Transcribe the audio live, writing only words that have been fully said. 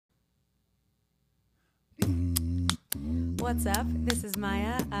What's up? This is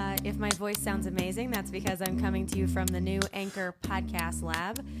Maya. If my voice sounds amazing, that's because I'm coming to you from the new Anchor Podcast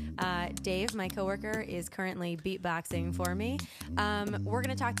Lab. Dave, my coworker, is currently beatboxing for me. We're going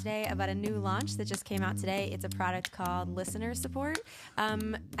to talk today about a new launch that just came out today. It's a product called Listener Support.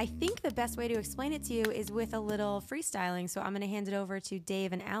 I think the best way to explain it to you is with a little freestyling, so I'm going to hand it over to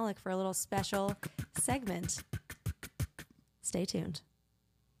Dave and Alec for a little special segment. Stay tuned.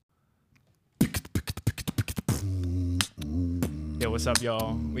 Yo, what's up,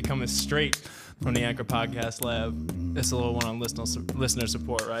 y'all? We coming straight from the Anchor Podcast Lab. It's a little one on listener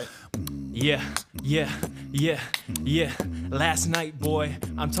support, right? Yeah. Last night, boy,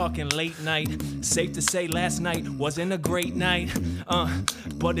 I'm talking late night. Safe to say last night wasn't a great night.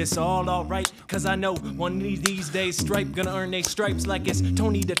 But it's all alright, cause I know one of these days Stripe gonna earn they stripes like it's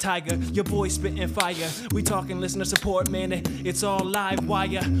Tony the Tiger. Your boy spitting fire. We talking listener support, man. It's all live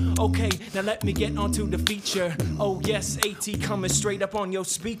wire. Okay, now let me get onto the feature. Oh yes, AT coming straight up on your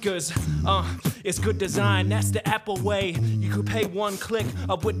speakers. It's good design, that's the Apple way. You could pay one click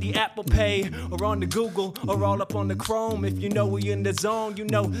up with the Apple Pay, or on the Google, or all up on the Chrome. If you know we in the zone, you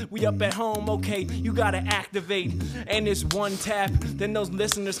know we up at home. Okay, you gotta activate, and it's one tap. Then those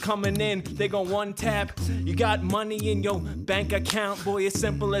listeners coming in, they gon' one tap. You got money in your bank account, boy, it's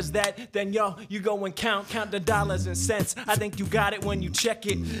simple as that. Then yo, you go and count the dollars and cents. I think you got it when you check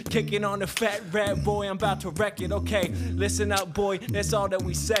it. Kicking on the fat rat, boy, I'm about to wreck it. Okay, listen up, boy, that's all that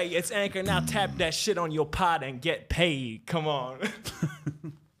we say. It's Anchor, now tap that shit on your pod and get paid. Come on.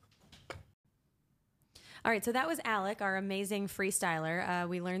 All right, so that was Alec, our amazing freestyler.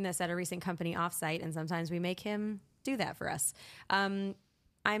 We learned this at a recent company offsite, and sometimes we make him do that for us. I'm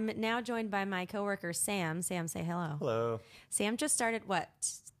now joined by my coworker, Sam. Sam, say hello. Hello. Sam just started, what,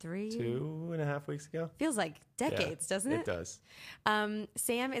 2.5 weeks ago? Feels like decades, doesn't it? It does.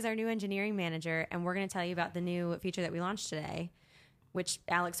 Sam is our new engineering manager, and we're going to tell you about the new feature that we launched today, which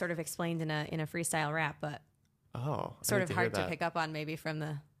Alex sort of explained in a freestyle rap, but sort of hard to pick up on maybe from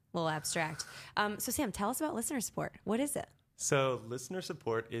the little abstract. So Sam, tell us about listener support. What is it? So listener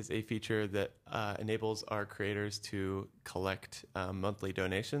support is a feature that enables our creators to collect monthly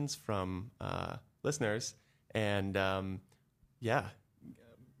donations from listeners. And I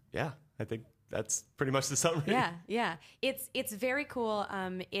think that's pretty much the summary. Yeah. It's very cool.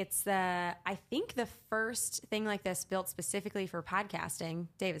 It's I think the first thing like this built specifically for podcasting.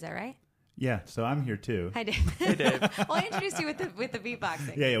 Dave, is that right? Yeah, so I'm here too. Hi, Dave. Hey, Dave. Well, I introduced you with the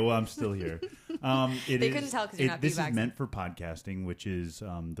beatboxing. Yeah, well, I'm still here. They couldn't tell because you're not This beatboxing. is meant for podcasting, which is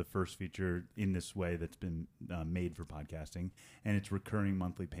the first feature in this way that's been made for podcasting, and it's recurring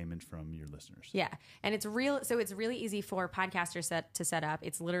monthly payments from your listeners. Yeah, and it's really easy for podcasters to set up.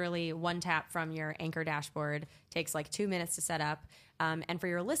 It's literally one tap from your Anchor dashboard. Takes like 2 minutes to set up. And for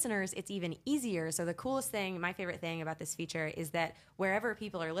your listeners, it's even easier. So the coolest thing, my favorite thing about this feature is that wherever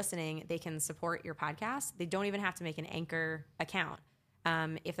people are listening, they can support your podcast. They don't even have to make an Anchor account.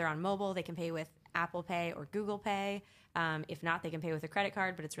 If they're on mobile, they can pay with Apple Pay or Google Pay. If not, they can pay with a credit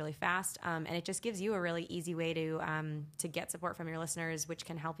card, but it's really fast. And it just gives you a really easy way to get support from your listeners, which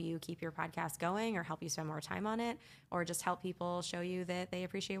can help you keep your podcast going or help you spend more time on it or just help people show you that they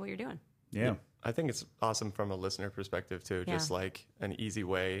appreciate what you're doing. Yeah. I think it's awesome from a listener perspective too, just like an easy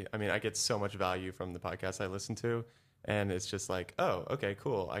way. I mean, I get so much value from the podcasts I listen to, and it's just like, oh, okay,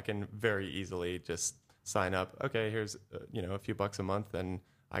 cool. I can very easily just sign up. Okay, here's a few bucks a month, and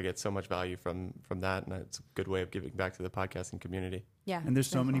I get so much value from that, and it's a good way of giving back to the podcasting community. Yeah, and there's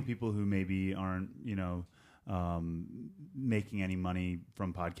so many people who maybe aren't, making any money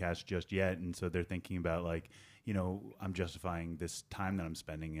from podcasts just yet, and so they're thinking about like, I'm justifying this time that I'm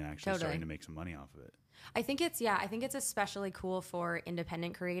spending and actually starting to make some money off of it. I think it's especially cool for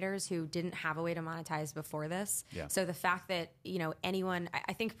independent creators who didn't have a way to monetize before this. Yeah. So the fact that, anyone,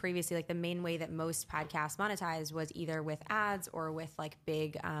 I think previously, like the main way that most podcasts monetized was either with ads or with like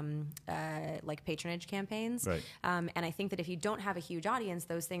big, like patronage campaigns. Right. And I think that if you don't have a huge audience,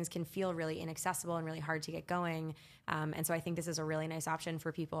 those things can feel really inaccessible and really hard to get going. And so I think this is a really nice option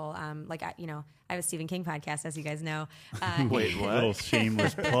for people. I have a Stephen King podcast, as you guys know. Wait, what? A little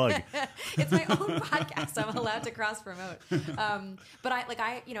shameless plug. It's my own podcast. I'm allowed to cross promote. But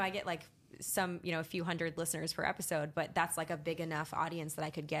I get like some, a few hundred listeners per episode, but that's like a big enough audience that I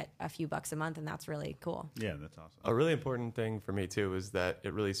could get a few bucks a month, and that's really cool. Yeah, that's awesome. A really important thing for me too is that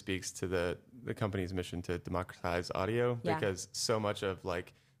it really speaks to the company's mission to democratize audio, because so much of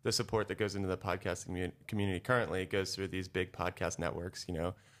like the support that goes into the podcasting community currently goes through these big podcast networks,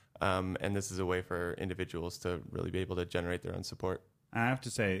 and this is a way for individuals to really be able to generate their own support. I have to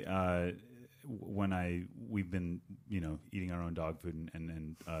say, we've been eating our own dog food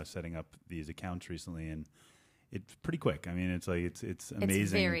and setting up these accounts recently, and it's pretty quick. I mean, it's it's amazing.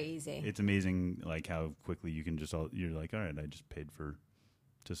 It's very easy. It's amazing, like how quickly you can you're like, all right, I just paid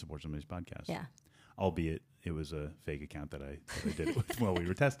to support somebody's podcast. Yeah. Albeit it was a fake account that I did it with while we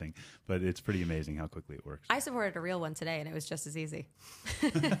were testing, but it's pretty amazing how quickly it works. I supported a real one today, and it was just as easy.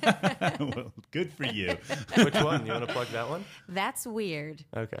 Well, good for you. Which one? You want to plug that one? That's weird.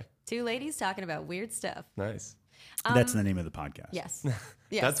 Okay. Two ladies talking about weird stuff. Nice. That's the name of the podcast. Yes.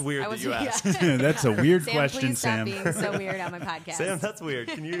 Yes. That's weird I that was- you asked. That's a weird Sam, question, please Sam. stop being so weird on my podcast. Sam, that's weird.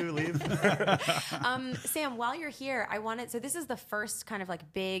 Can you leave? Sam, while you're here, so this is the first kind of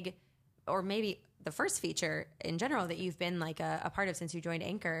like big, or maybe the first feature in general that you've been like a part of since you joined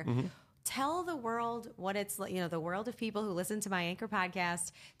Anchor. Mm-hmm. Tell the world what it's like, the world of people who listen to my Anchor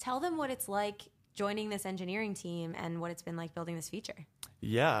podcast, tell them what it's like joining this engineering team and what it's been like building this feature.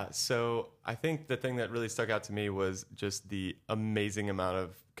 Yeah. So I think the thing that really stuck out to me was just the amazing amount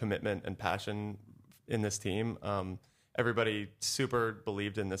of commitment and passion in this team. Everybody super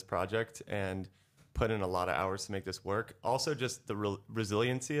believed in this project and put in a lot of hours to make this work. Also, just the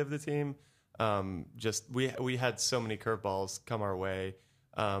resiliency of the team. We had so many curveballs come our way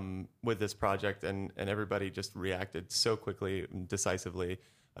with this project, and everybody just reacted so quickly and decisively.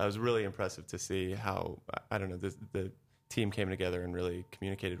 It was really impressive to see how, I don't know, the team came together and really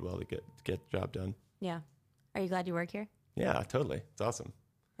communicated well to get the job done. Yeah. Are you glad you work here? Yeah, totally. It's awesome.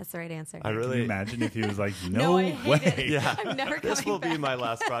 That's the right answer. I Can you really imagine if he was like, No, I no hate it. way? Yeah. I'm never coming This will back. be my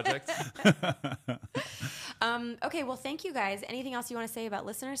last project. Okay, well, thank you guys. Anything else you want to say about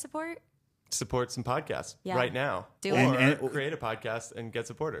listener support? Support some podcasts Yeah. right now. Do or it. And- create a podcast and get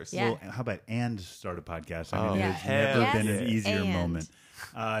supporters. Yeah. Well, how about start a podcast? I Oh, mean, yeah. there's never Yes. been an easier And. moment.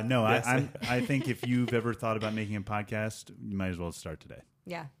 No, Yes. I think if you've ever thought about making a podcast, you might as well start today.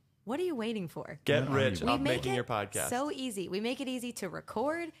 Yeah. What are you waiting for? Get What are rich you- off We make making it your podcast. so easy. We make it easy to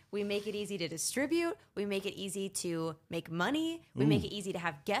record. We make it easy to distribute. We make it easy to make money. We make it easy to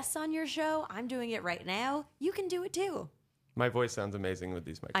have guests on your show. I'm doing it right now. You can do it too. My voice sounds amazing with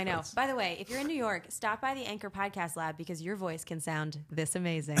these I microphones. know. By the way, if you're in New York, stop by the Anchor Podcast Lab because your voice can sound this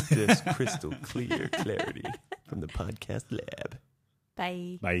amazing. This crystal clear clarity from the podcast lab.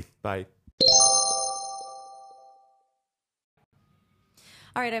 Bye. Bye. Bye.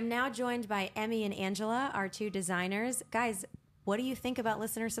 All right, I'm now joined by Emmy and Angela, our two designers. Guys, what do you think about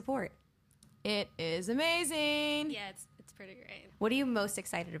listener support? It is amazing. Yeah, it's pretty great. What are you most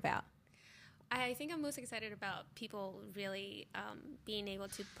excited about? I think I'm most excited about people really being able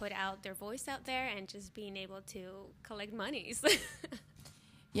to put out their voice out there and just being able to collect monies.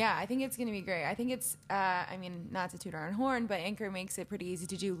 Yeah, I think it's going to be great. I think it's, not to toot our own horn, but Anchor makes it pretty easy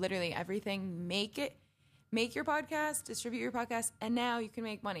to do literally everything. Make your podcast, distribute your podcast, and now you can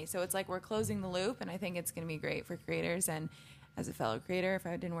make money. So it's like we're closing the loop, and I think it's going to be great for creators. And as a fellow creator, if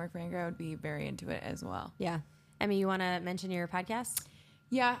I didn't work for Anchor, I would be very into it as well. Yeah. Emmy, you want to mention your podcast?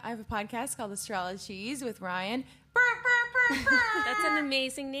 Yeah, I have a podcast called Astrologies with Ryan. That's an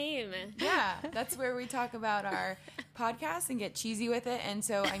amazing name. Yeah, that's where we talk about our podcast and get cheesy with it. And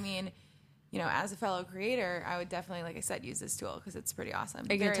so, as a fellow creator, I would definitely, like I said, use this tool because it's pretty awesome.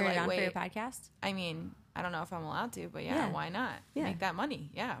 Are you going to Very turn it on for your lightweight. podcast? I don't know if I'm allowed to, but Yeah. why not? Yeah. Make that money.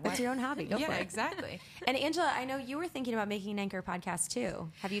 Yeah. It's your own hobby. Go yeah, for it. exactly. And Angela, I know you were thinking about making an Anchor podcast too.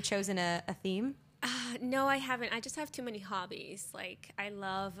 Have you chosen a theme? No, I haven't. I just have too many hobbies. Like, I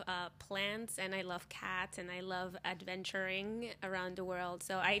love plants, and I love cats, and I love adventuring around the world.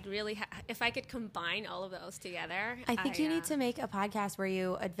 So I'd really, if I could combine all of those together. I think you need to make a podcast where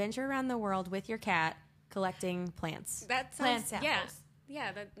you adventure around the world with your cat collecting plants. That Plant sounds, yeah. samples.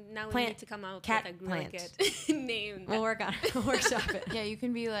 Yeah, now we Plant- need to come up cat with a really plant. good name. We'll work on it. We'll workshop it. Yeah, you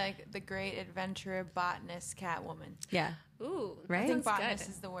can be like the great adventurer botanist cat woman. Yeah. Ooh, Right? I think sounds botanist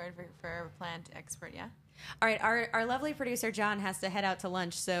good. is the word for a plant expert, yeah? All right, our lovely producer John has to head out to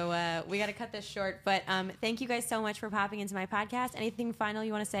lunch, so we got to cut this short. But thank you guys so much for popping into my podcast. Anything final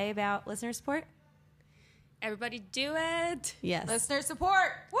you want to say about listener support? Everybody do it. Yes. Listener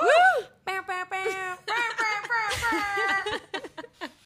support! Woo! Bow, bow, bow.